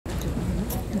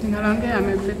Jina langu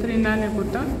ame Bedridden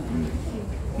nekuta.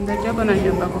 Ndajaba na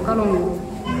njaba kwa kalongo.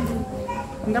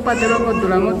 Ndapatelo ko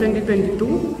dulango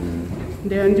 2022.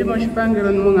 Nde ndimo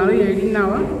shipangelo ngalo yeli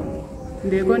nawa.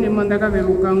 Ndeko ni mondaka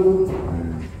belukango.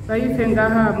 Saifenga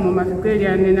ha mu mafikeli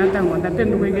ane natango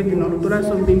ndapendo kwege dino lutula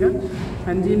sombinga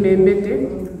andi membete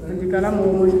ndikala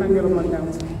mu shipangelo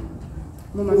mondango.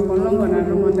 Mu maskolongo na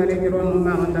no mondalekero mu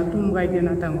manda tumga ige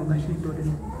natango kashitore.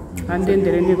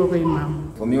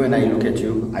 For me, when I look at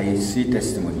you, I see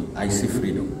testimony, I see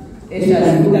freedom. I'm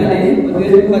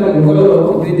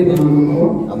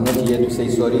not here to say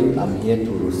sorry, I'm here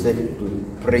to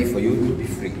pray for you to be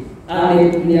free.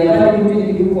 I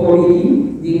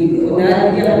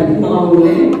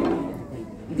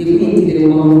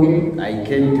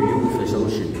came to you with a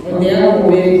solution.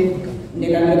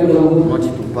 Not to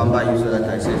pamper you so that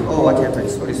I say, oh, what happened?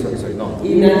 Sorry, no.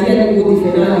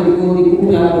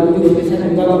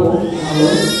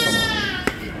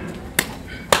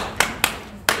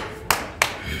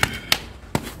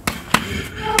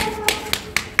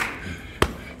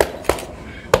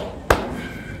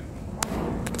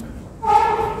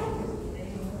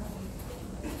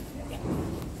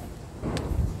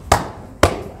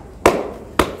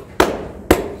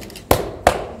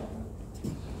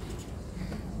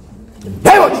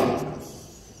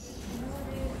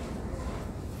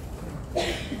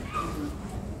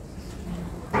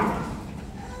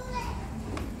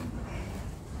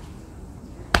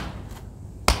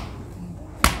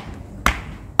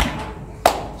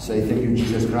 Say thank you,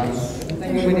 Jesus Christ.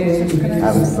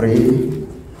 I'm free.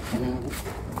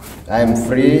 I'm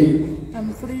free.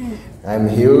 I'm free. I'm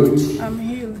healed. I'm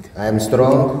healed. I'm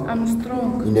strong. I'm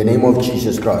strong. In the name of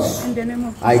Jesus Christ. In the name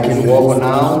of Jesus. I can walk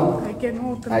now. I can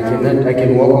walk now. I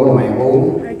can walk on my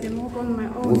own. I can walk on my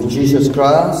own. With Jesus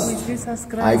Christ. With Jesus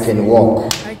Christ. I can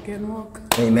walk. I can walk.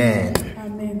 Amen.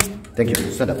 Amen. Thank you.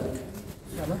 Stand up.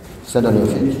 Stand on your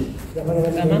feet.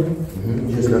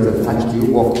 Jesus Christ has touched you.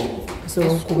 Walk. So,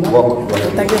 walk.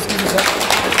 Thank you, Jesus Christ.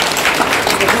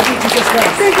 Thank you, Jesus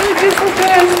Christ. Thank you, Jesus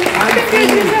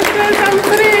Christ. I'm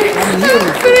free. I'm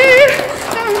free.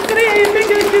 I'm free. Thank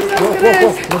you, Jesus Christ.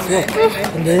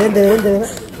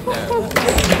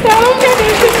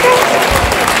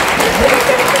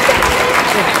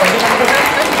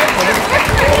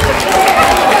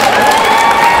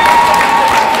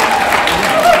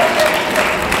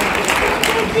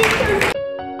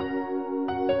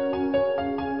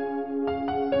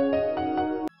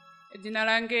 Jina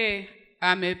langu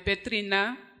ame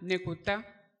Bedridden nekuta.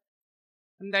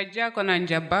 Ndaja kona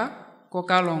njaba ko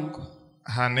Kalongo.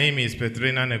 Her name is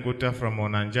Bedridden Nekuta from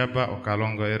Onanjaba,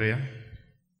 Okalongo area.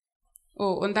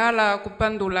 Oh, ondala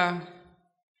kupandula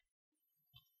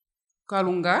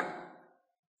Kalunga.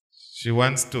 She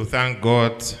wants to thank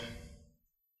God.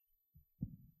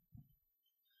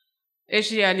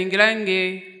 Eshi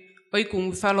aningilange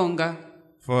oikumsalonga.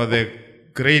 For the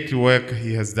great work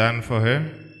he has done for her.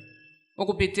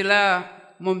 Okupitila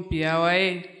mompia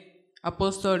wae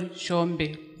Apostle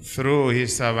Shoombe. Through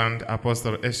his servant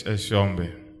Apostle Shoombe.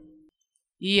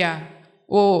 Yeah.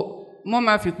 O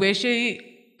moma fikweshe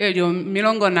elio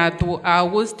milongo natu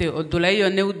Auguste odulayo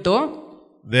neudo.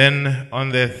 Then on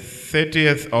the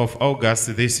 30th of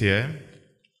August this year,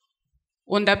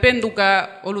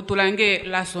 ondapenduka olutulange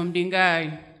la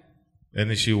sombingai.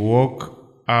 and she woke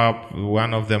up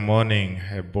one of the morning,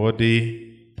 her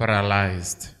body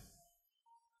paralyzed.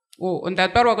 O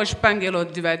ondatwarwa ko shipangelo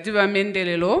diva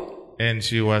mendelelo. And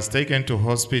she was taken to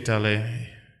hospital.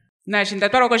 Na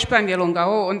shindatwarwa ko shipangelo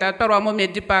ngao ondatwarwa mo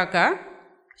medipaka.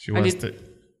 She was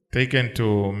taken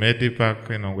to Medipac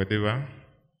in Ongwediva.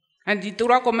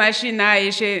 Anditurwa ko machine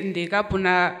eshe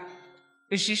ndekapuna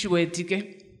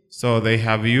eshishwetike. So they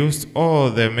have used all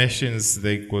the machines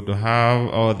they could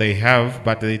have or they have,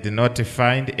 but they did not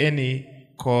find any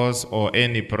cause or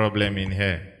any problem in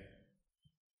her.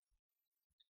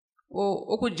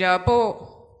 Okujapo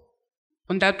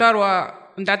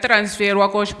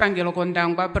ondatransferwa ko shipangelo ko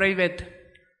Ndangwa private.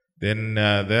 Then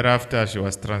thereafter she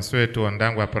was transferred to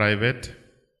Ndangwa private.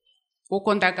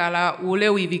 Ukondakala ule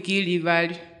wivikili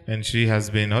vali. And she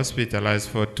has been hospitalized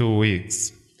for 2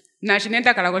 weeks. Na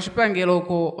shinendakala ko shipangelo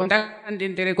ko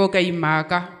ondakandendere ko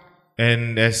kaimaka.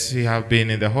 And as she have been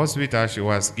in the hospital, she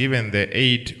was given the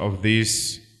aid of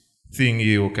this thing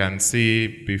you can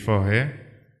see before her.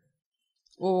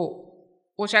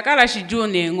 O shakala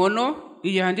shijune ngono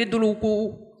yandi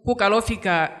duluku ku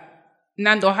kalofika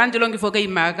nando handilongi foka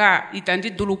imaka itandi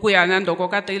duluku ya nando ko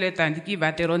katile tandiki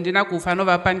vatero ndina kufano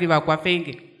vapangi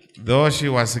vakwafenge. Though she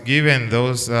was given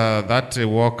that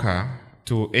walker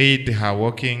to aid her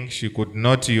walking. She could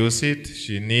not use it.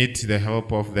 She needs the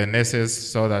help of the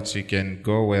nurses so that she can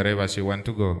go wherever she wants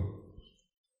to go.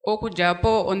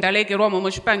 Okujapo ondalekerwa mu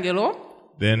mushipangelo.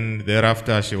 Then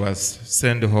thereafter she was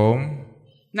sent home.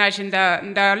 Nashinda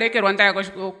ndalekerwa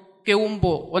ndayako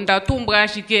keumbo ondatumbwa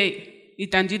shike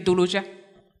itandidulucha.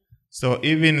 So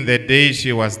even the day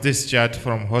she was discharged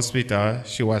from hospital,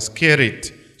 she was carried.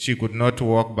 She could not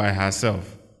walk by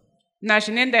herself.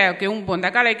 Nashinenda ya keumbo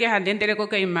ndakaleke handendeleko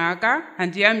keimaka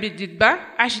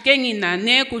handiyambididba ashike ngina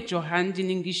ne kucho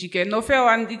handiningishike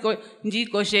nofewa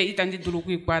ndiko she itandidulu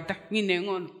kuikwata ngine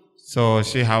ngono. So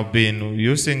she have been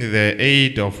using the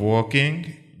aid of walking,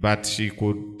 but she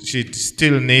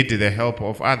still need the help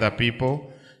of other people.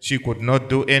 She could not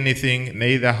do anything,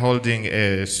 neither holding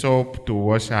a soap to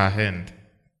wash her hand.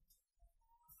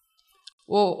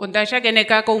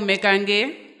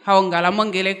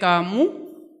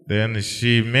 Then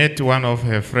she met one of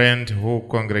her friends who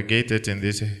congregated in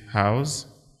this house.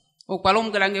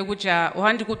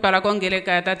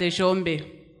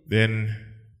 Then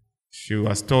she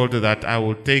was told that I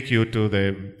will take you to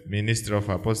the ministry of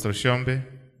Apostle Shoombe.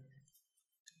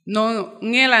 No,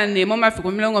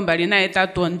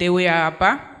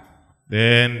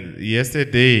 then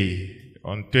yesterday,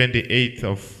 on 28th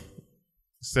of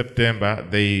September,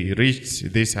 they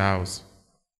reached this house.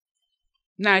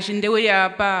 Then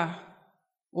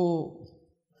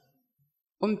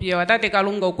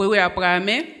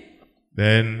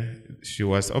she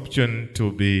was optioned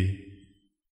to be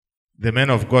the man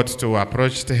of God to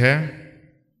approach her.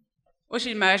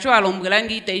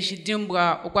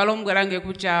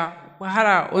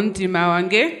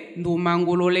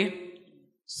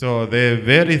 So the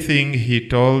very thing he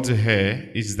told her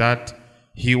is that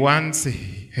he wants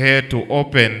her to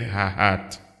open her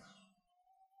heart.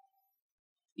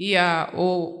 He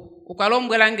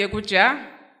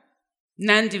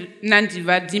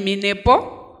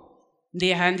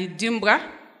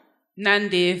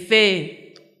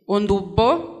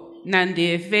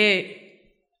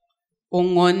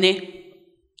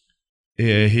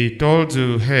told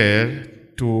her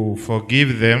to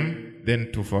forgive them,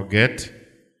 then to forget.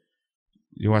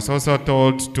 He was also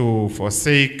told to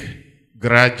forsake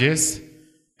grudges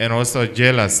and also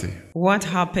jealousy. What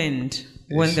happened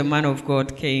when the man of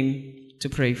God came to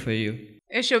pray for you?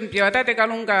 So when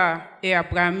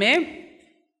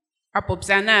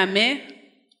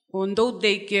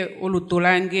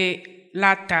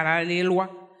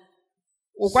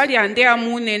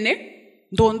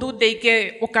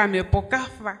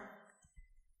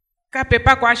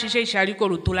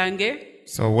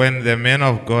the man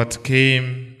of God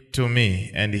came to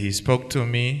me and he spoke to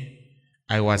me,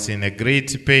 I was in a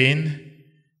great pain,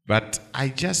 but I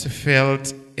just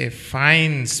felt a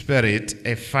fine spirit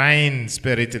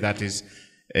that is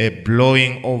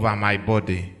blowing over my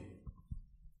body.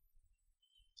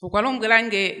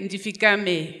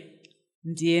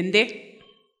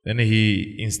 Then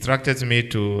he instructed me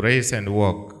to raise and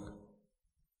walk.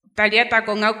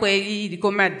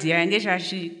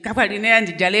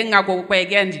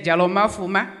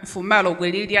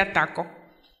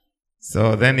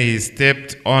 So then he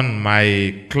stepped on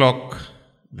my clock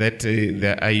that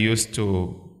I used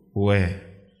to wear.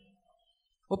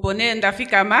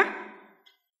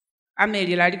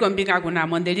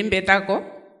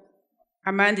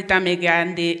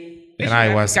 Then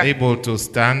I was able to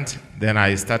stand, then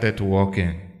I started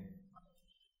walking.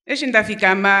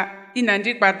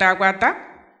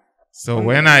 So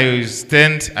when I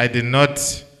stand, I did not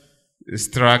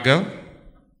struggle.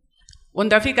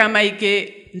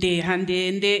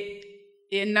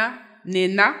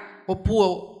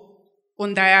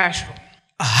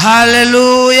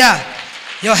 Hallelujah!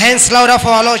 Your hands louder for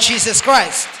our Lord Jesus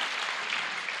Christ.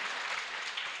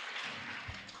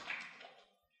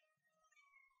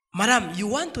 Madam, you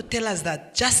want to tell us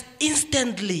that just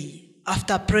instantly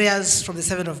after prayers from the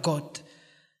servant of God,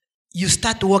 you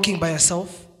start walking by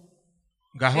yourself?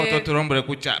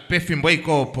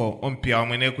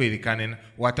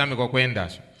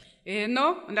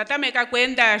 No, ndatameka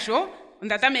kwendasho,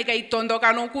 ndatameka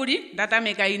itondoka nokuri,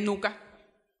 ndatameka inuka.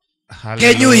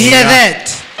 Can you hear that?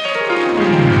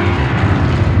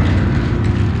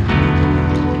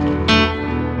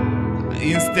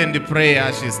 Instant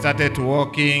prayer, she started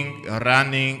walking,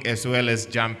 running, as well as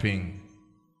jumping.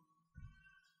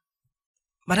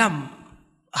 Madam,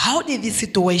 how did this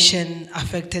situation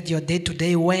affected your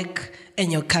day-to-day work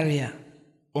and your career?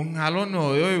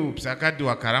 Ongalono yo upsakadi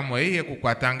wa karamo yeye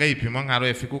kukwatanga ipimo ngalo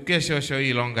efikukesho sho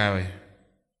ilongawe.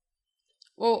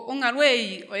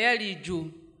 Ongalwe oyali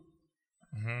ju.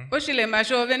 Oshile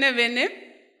masho vene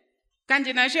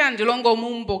kanji na shi andilongo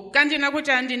mumbo kanji na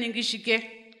kucha andi ningishike.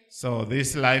 So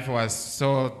this life was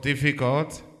so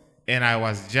difficult, and I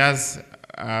was just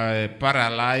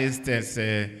paralyzed as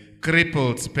a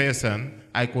crippled person.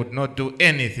 I could not do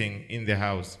anything in the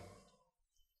house.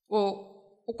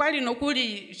 Ukwali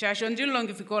nokuli shasho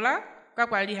ndilongi fikola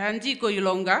kakwali handiko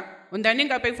ilonga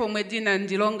undaninga pe fomedina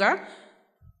ndilonga.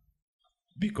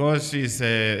 Because she's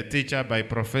a teacher by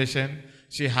profession,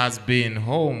 she has been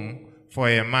home for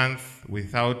a month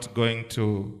without going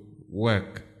to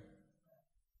work.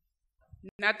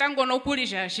 Natango nokuli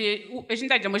shashe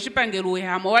eshinda jambo shipangeruwe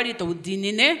hamo wali to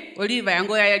udinine oliva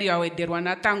yango yali awederwa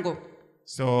natango.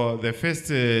 So the first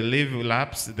leave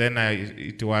lapse, then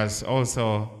it was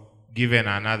also given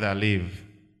another leave.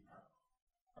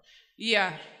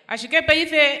 Yeah, ashike pe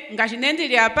ife ngashinendi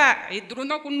liapa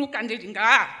idruno kunuka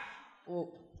ndinga.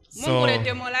 So,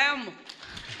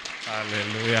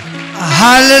 hallelujah.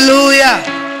 Hallelujah.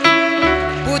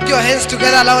 Put your hands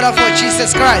together louder for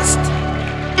Jesus Christ.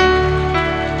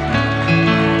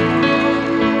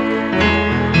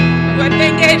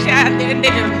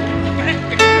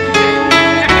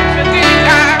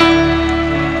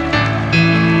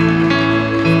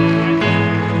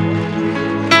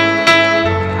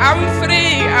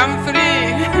 I'm free.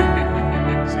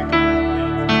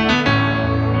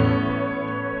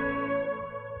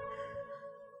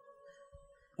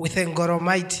 We thank God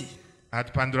Almighty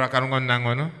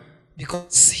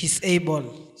because He's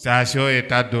able.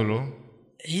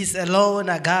 He's alone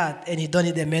a God, and He don't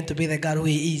need a man to be the God who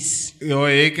He is.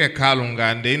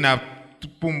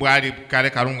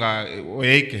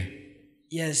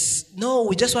 Yes. No,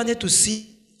 we just wanted to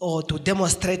see or to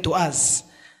demonstrate to us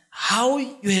how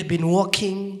you have been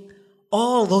walking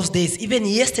all those days, even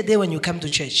yesterday when you come to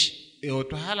church.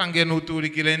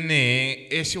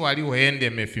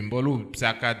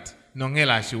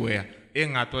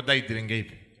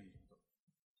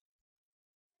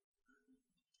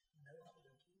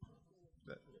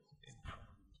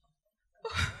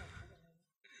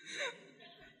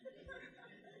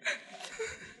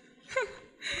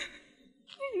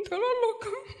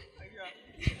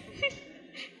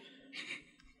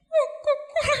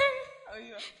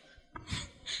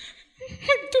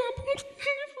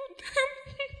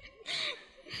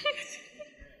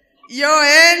 Your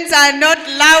hands are not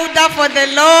louder for the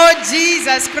Lord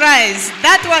Jesus Christ.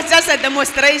 That was just a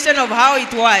demonstration of how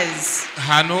it was.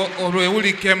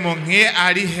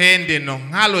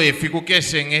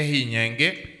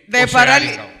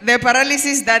 The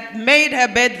paralysis that made her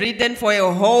bedridden for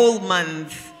a whole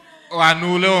month.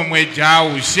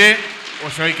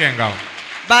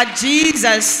 But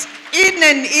Jesus, in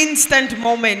an instant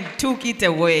moment, took it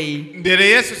away. You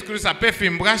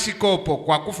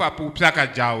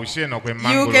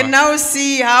can now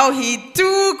see how He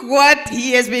took what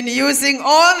He has been using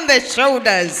on the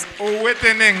shoulders.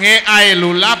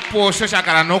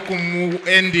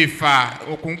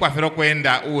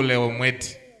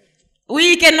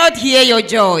 We cannot hear your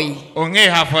joy.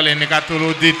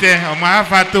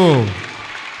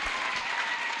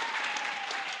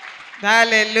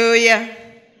 Hallelujah.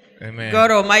 Amen.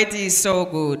 God Almighty is so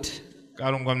good.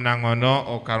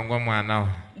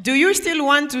 Do you still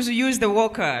want to use the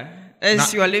walker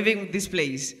as you are leaving this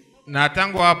place?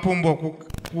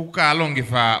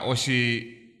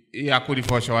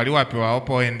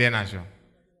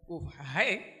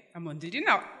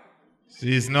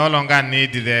 She is no longer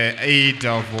need the aid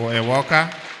of a walker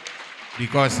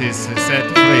because he's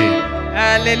set free.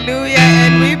 Hallelujah.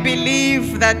 And we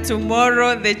believe that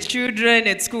tomorrow the children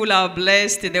at school are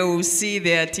blessed. They will see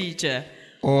their teacher.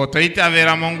 So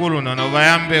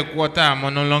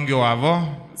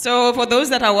for those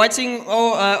that are watching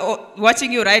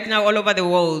watching you right now all over the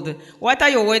world, what are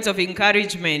your words of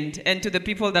encouragement? And to the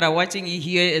people that are watching you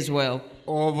here as well.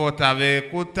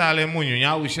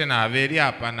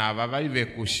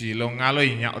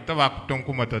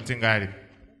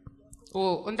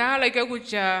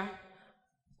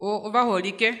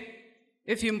 Ovaholike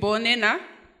efimbonena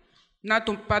na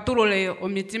tumpatulole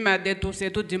omitima detu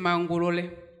setu dimangulole.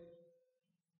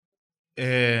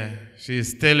 She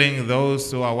is telling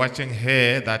those who are watching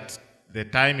her that the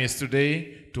time is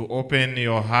today to open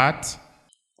your heart.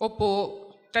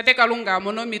 Opo tate kalunga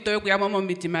mono mito yoku yamo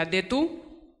mitima detu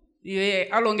ye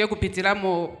alonge kupitila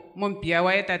mo mpia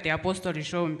wa tate Apostle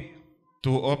Shoombe.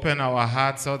 To open our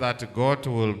heart so that God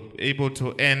will be able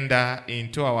to enter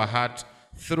into our heart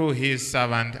through His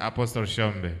servant Apostle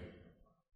Shoombe.